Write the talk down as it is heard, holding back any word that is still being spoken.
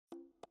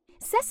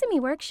Sesame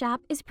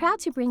Workshop is proud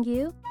to bring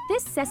you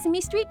this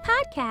Sesame Street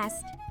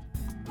podcast.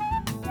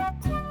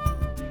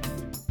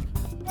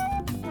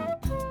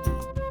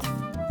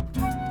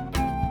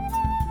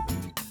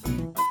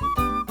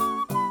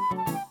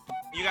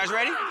 You guys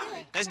ready?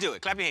 Let's do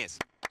it. Clap your hands.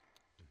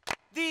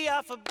 The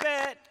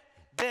alphabet,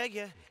 they're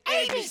your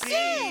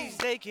ABCs.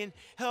 They can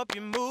help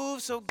you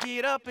move, so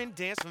get up and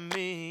dance for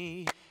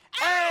me.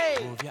 A,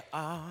 move your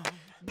arm.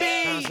 B,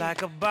 bounce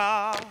like a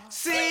ball.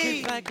 C,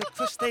 kick like a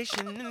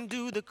crustacean and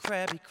do the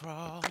Krabby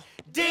Crawl.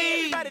 D,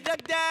 everybody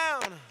duck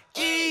down.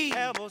 E,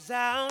 elbows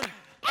out.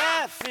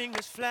 F,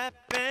 fingers flap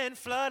and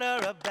flutter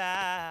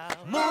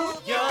about.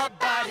 Move your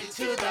body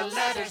to the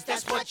letters,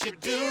 that's what you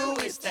do.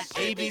 It's the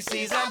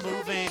ABCs, I'm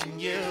moving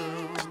you.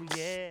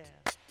 Yeah.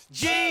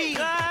 G,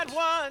 glide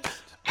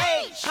once.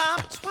 H,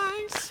 hop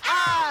twice.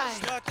 I,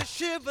 start to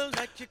shiver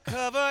like you're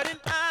covered in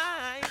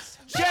ice.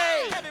 J,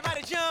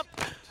 everybody jump.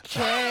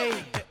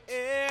 K, the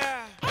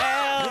air.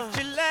 L, lift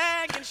your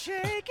leg and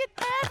shake it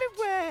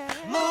everywhere.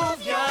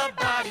 Move your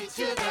body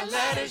to the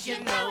letters, you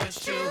know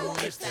it's true.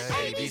 It's the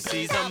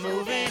ABCs, I'm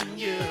moving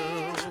you.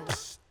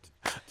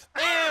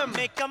 M,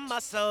 make a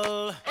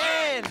muscle.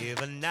 N,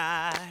 give a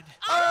nod.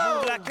 O,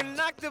 move like an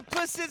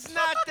octopus, it's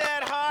not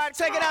that hard.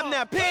 Take it up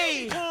now.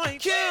 P, point.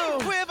 Q,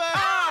 quiver.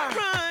 R,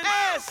 run.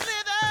 S,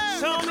 slither.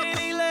 So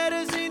many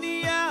letters in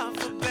the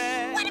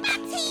alphabet. What about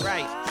T?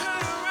 Right.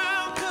 Turn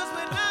around, cause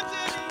we're not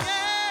done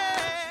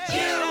yet.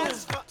 U,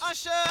 that's for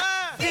usher.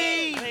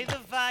 V, play the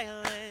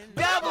violin.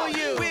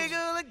 W,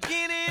 wiggle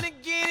again and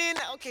again.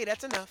 Okay,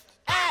 that's enough.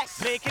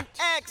 X, make an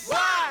X.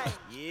 Y,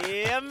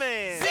 yeah,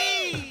 man.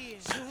 Z,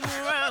 zoom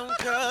around,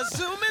 cause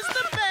zoom is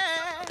the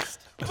best.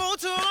 Go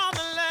to all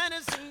the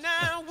letters and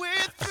now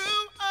we're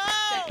through.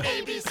 Oh, the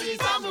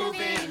ABCs are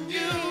moving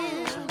you.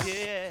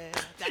 Yeah,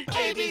 the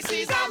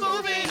ABCs are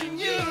moving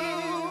you.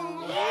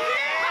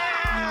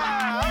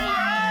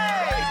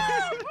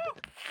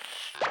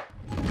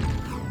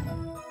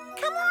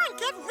 Come on,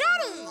 get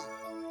ready.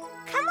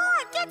 Come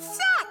on, get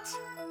set.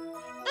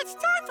 It's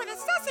time for the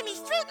Sesame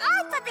Street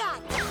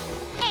alphabet.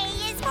 A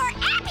is for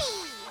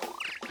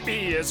Abby. B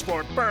is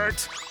for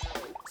Bert.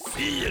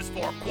 C is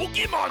for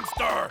Cookie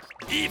Monster.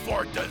 D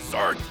for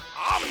dessert.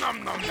 Nom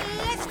nom nom E nom.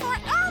 is for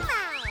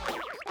Elmo.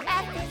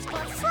 F is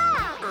for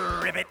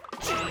Frog. Ribbit.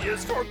 G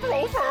is for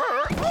Grover.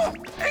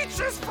 H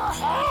is for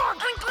Hog.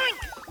 Oink, oink.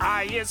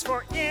 I is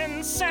for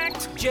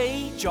insect.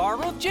 J,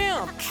 jar of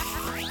jam.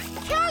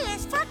 K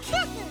is for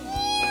Kitten.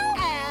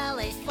 L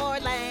is for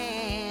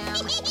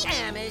lamb.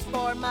 M is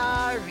for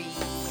Marie.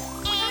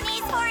 N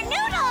is for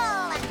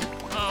Noodle.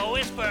 O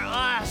is for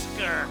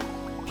Oscar.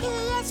 P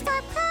is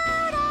for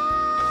Poodle.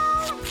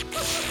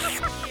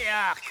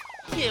 Yuck.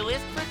 Q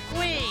is for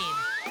queen.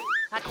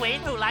 A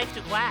queen who likes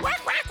to quack.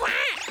 Quack, quack,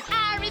 quack.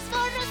 R is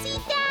for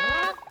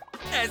Rosita.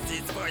 S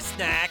is for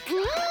snack.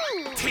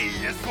 T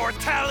is for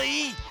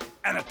tally.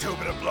 And a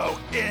tuba to blow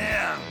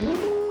in.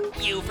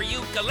 U for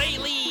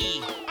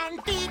ukulele.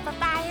 And B for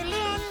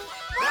violin.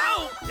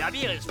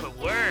 W is for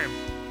worm.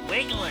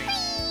 Wiggling.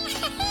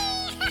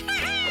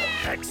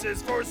 X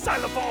is for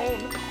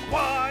xylophone.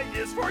 Y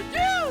is for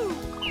you.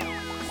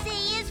 C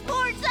is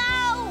for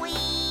Zoe.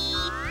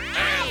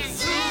 And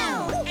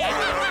Zoo.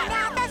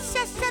 Now the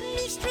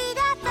Sesame Street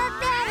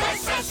alphabet. The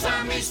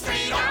Sesame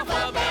Street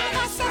alphabet.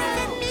 The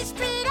Sesame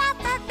Street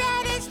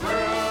alphabet is through.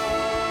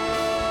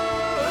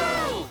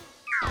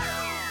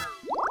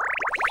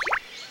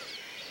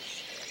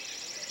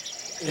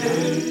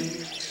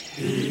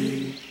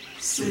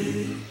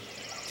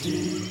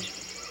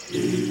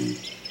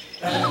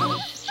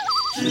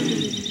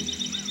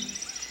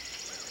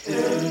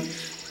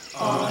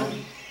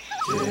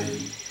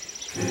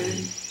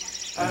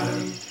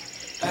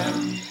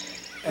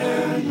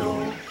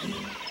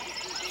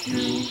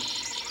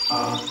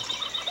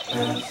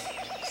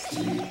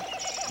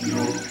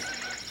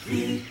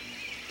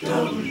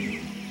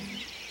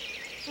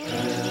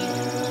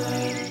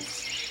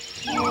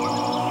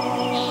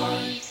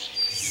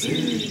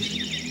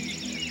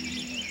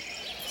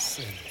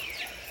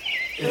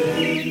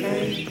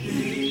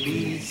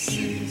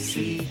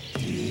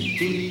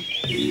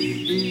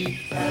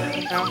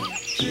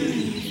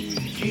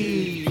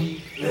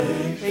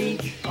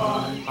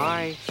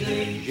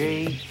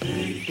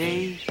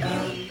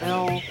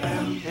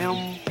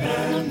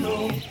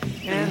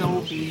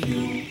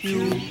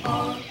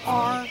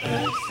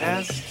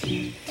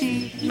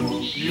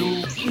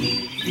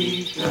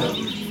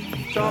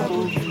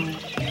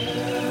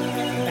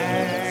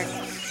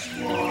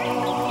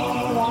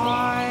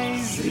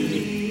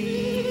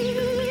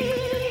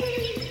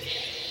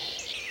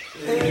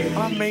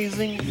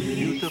 Amazing,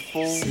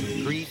 beautiful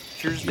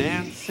creatures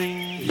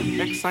dancing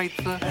excite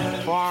the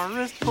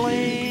forest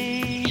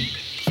play.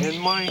 In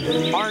my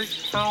heart,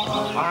 how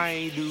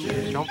I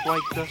do jump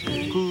like the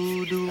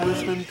hoodoo.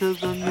 Listen to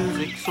the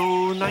music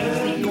so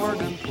nice, the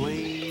organ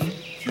plays.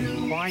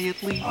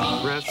 quietly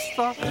rests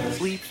the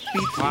sleepy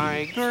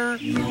tiger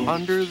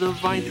under the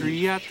vine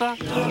tree at the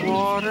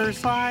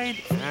waterside.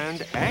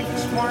 And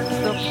X marks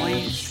the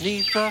place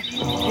 'neath the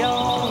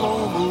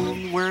yellow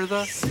moon where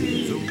the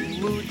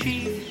Zulu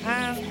chief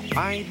and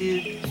I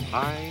did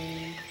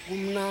hide.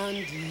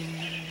 Kumnandi,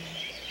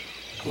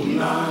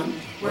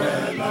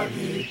 wela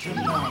ngithi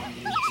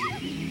mnandi.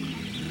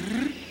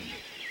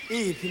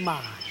 Iphi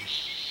manje?